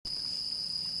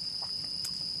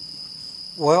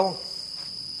Well,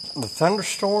 the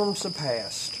thunderstorms have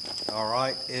passed.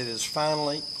 Alright, it has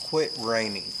finally quit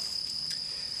raining.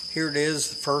 Here it is,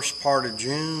 the first part of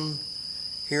June.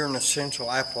 Here in the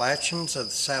central Appalachians of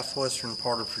the southwestern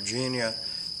part of Virginia,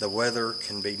 the weather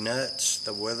can be nuts.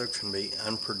 The weather can be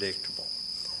unpredictable.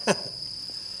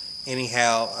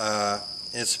 Anyhow,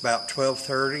 it's about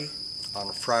 12:30 on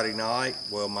a Friday night.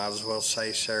 Well, might as well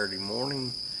say Saturday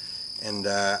morning. And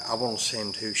I want to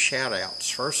send two shout-outs.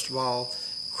 First of all,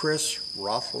 Chris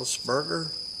Roethlisberger.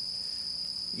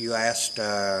 You asked, you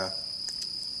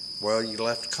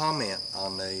left a comment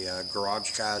on the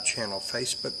Garage Guy Channel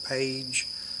Facebook page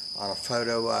on a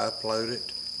photo I uploaded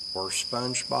where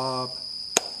SpongeBob,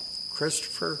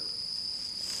 Christopher,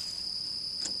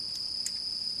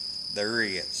 there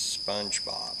he is,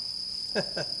 SpongeBob.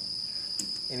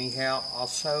 Anyhow,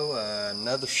 also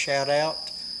another shout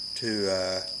out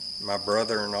to my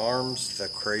brother in arms, the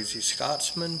Crazy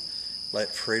Scotsman.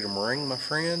 Let freedom ring, my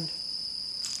friend.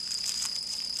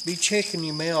 Be checking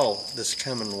your mail this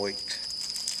coming week.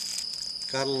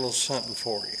 Got a little something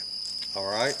for you.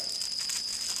 Alright?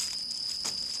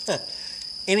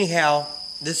 Anyhow,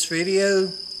 this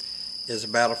video is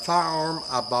about a firearm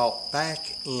I bought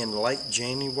back in late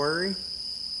January.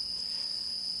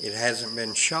 It hasn't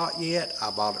been shot yet.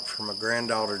 I bought it from my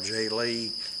granddaughter, Jay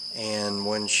Lee, and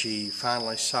when she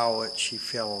finally saw it, she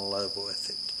fell in love with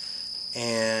it.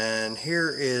 And here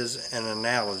is an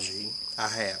analogy I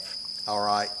have.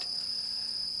 Alright,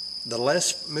 the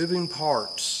less moving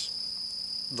parts,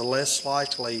 the less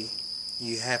likely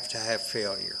you have to have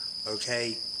failure.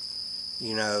 Okay?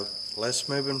 You know, less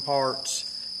moving parts,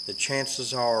 the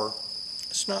chances are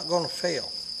it's not going to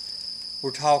fail.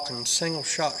 We're talking single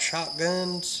shot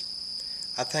shotguns.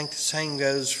 I think the same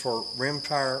goes for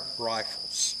rimfire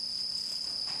rifles.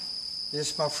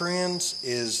 This, my friends,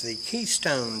 is the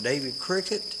Keystone Davy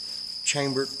Crickett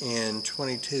chambered in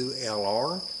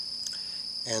 22LR,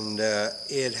 and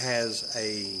it has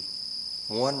a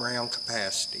 1-round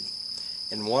capacity.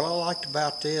 And what I liked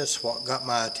about this, what got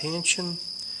my attention,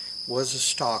 was the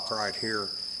stock right here.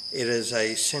 It is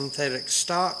a synthetic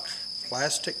stock,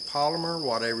 plastic, polymer,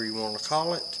 whatever you want to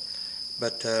call it,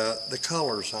 but the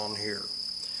colors on here,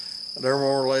 they're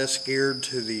more or less geared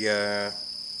to the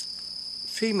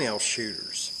female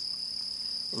shooters.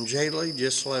 And Jay Lee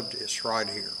just loved this right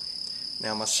here.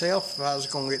 Now myself, if I was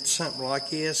going to get something like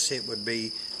this, it would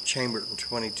be chambered in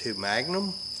 22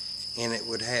 Magnum, and it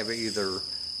would have either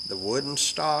the wooden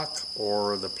stock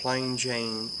or the plain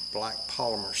Jane black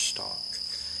polymer stock.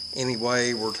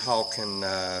 Anyway, we're talking,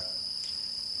 like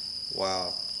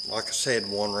I said,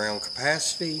 1-round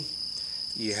capacity.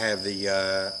 You have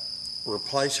the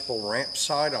replaceable ramp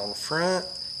sight on the front,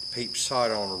 peep sight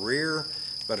on the rear,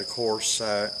 but of course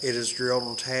it is drilled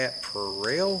and tapped for a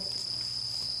rail,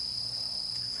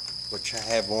 which I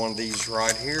have one of these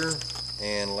right here.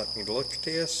 And let me look at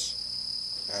this.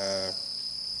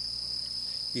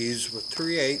 Used with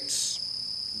 3/8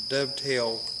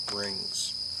 dovetail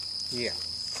rings. Yeah.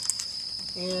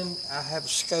 And I have a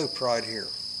scope right here.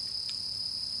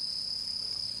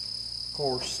 Of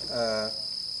course,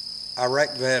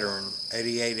 Iraq veteran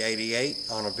 8888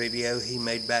 on a video he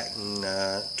made back in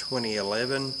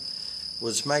 2011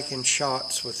 was making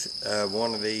shots with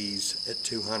one of these at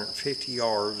 250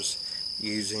 yards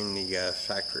using the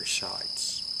factory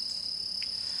sights.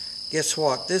 Guess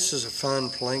what? This is a fun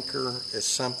plinker. It's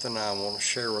something I want to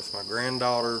share with my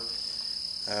granddaughter.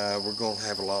 We're going to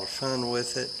have a lot of fun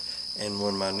with it. And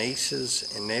when my nieces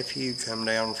and nephew come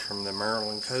down from the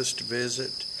Maryland coast to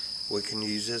visit, we can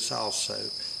use this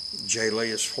also. Jay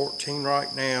Lee is 14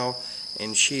 right now,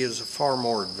 and she is a far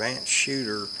more advanced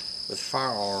shooter with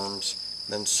firearms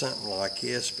than something like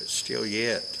this, but still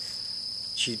yet,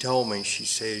 she told me, she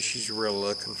says she's really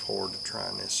looking forward to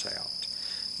trying this out.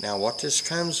 Now what this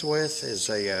comes with is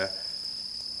a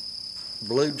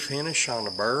blued finish on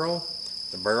the barrel.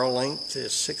 The barrel length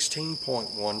is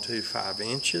 16.125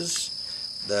 inches.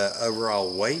 The overall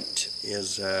weight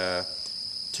is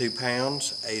 2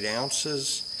 pounds, 8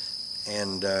 ounces,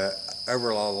 and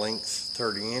overall length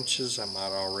 30 inches. I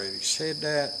might already said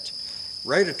that.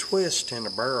 Rate of twist in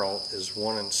the barrel is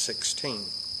 1 in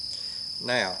 16.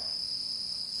 Now,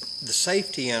 the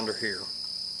safety under here,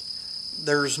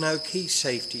 there's no key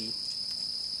safety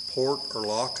port or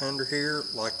lock under here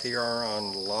like there are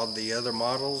on a lot of the other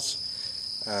models.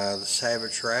 The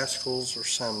Savage Rascals or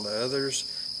some of the others.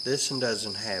 This one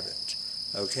doesn't have it.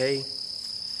 Okay?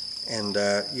 And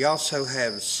you also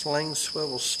have sling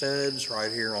swivel studs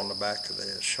right here on the back of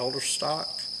the shoulder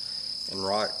stock, and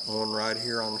one right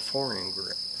here on the fore-end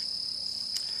grip.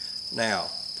 Now,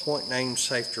 point, name,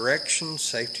 safe direction,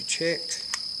 safety check.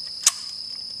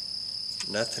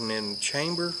 nothing in the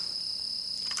chamber.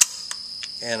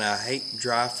 And I hate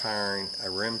dry firing a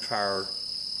rimfire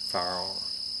firearm.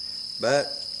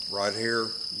 But right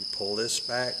here, you pull this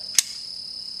back.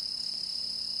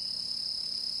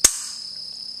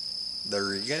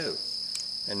 There you go.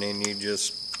 And then you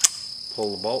just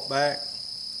pull the bolt back,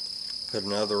 put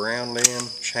another round in,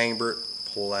 chamber it,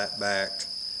 pull that back,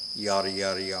 yada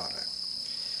yada yada.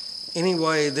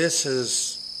 Anyway, this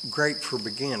is great for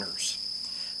beginners.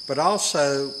 But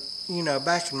also, you know,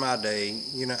 back in my day,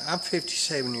 you know, I'm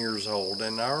 57 years old,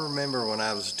 and I remember when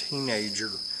I was a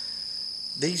teenager,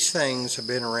 these things have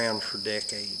been around for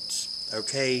decades,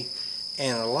 okay?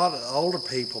 And a lot of older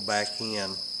people back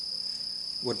in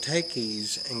would take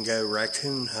these and go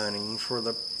raccoon hunting for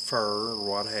the fur or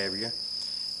what have you.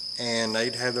 And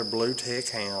they'd have their blue tick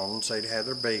hounds, they'd have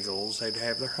their beagles, they'd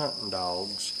have their hunting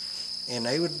dogs, and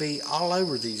they would be all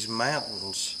over these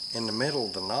mountains in the middle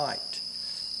of the night.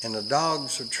 And the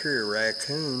dogs would tree a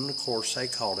raccoon. Of course, they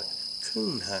called it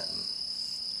coon hunting.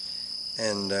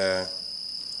 And,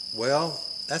 well,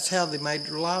 that's how they made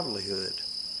their livelihood.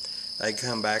 They'd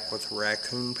come back with the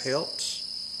raccoon pelts.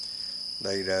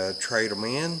 They'd trade them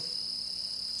in.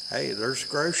 Hey, there's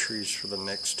groceries for the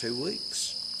next 2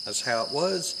 weeks. That's how it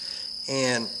was.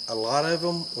 And a lot of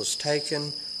them was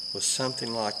taken with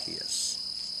something like this.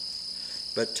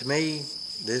 But to me,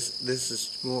 this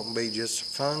is going to be just a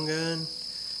fun gun,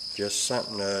 just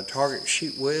something to target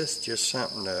shoot with, just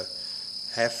something to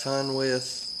have fun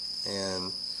with,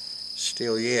 and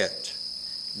still yet,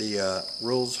 the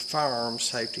rules of firearm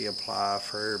safety apply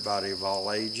for everybody of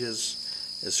all ages.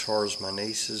 As far as my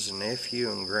nieces and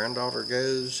nephew and granddaughter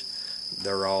goes,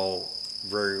 they're all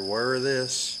very aware of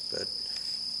this, but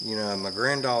you know, my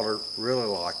granddaughter really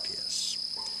liked this.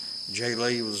 Jay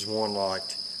Lee was one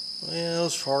liked, well,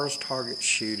 as far as target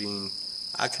shooting,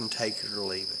 I can take it or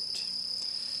leave it.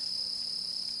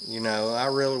 You know, I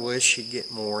really wish she'd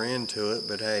get more into it,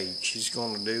 but hey, she's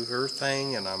going to do her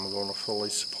thing and I'm going to fully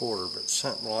support her. But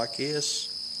something like this,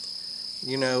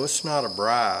 you know, it's not a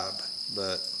bribe,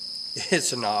 but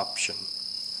it's an option,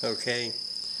 okay?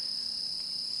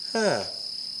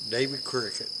 Davy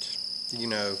Crickett, you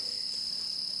know,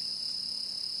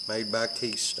 made by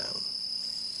Keystone.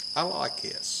 I like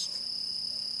this.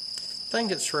 I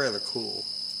think it's rather cool.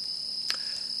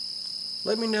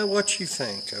 Let me know what you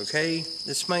think, okay?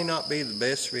 This may not be the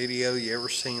best video you ever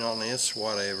seen on this,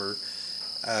 whatever.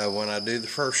 When I do the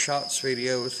first shots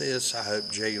video with this, I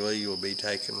hope Jay Lee will be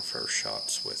taking the first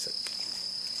shots with it.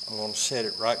 I'm going to set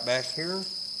it right back here.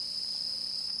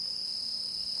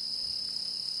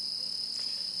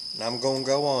 And I'm going to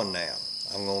go on now.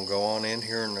 I'm going to go on in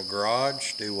here in the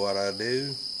garage, do what I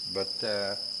do, but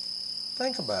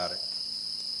think about it.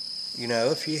 You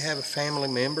know, if you have a family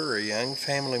member, a young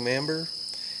family member,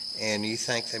 and you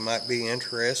think they might be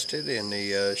interested in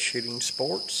the shooting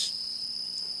sports,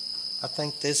 I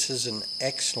think this is an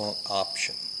excellent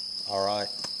option. All right.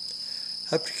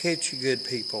 Hope to catch you good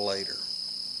people later.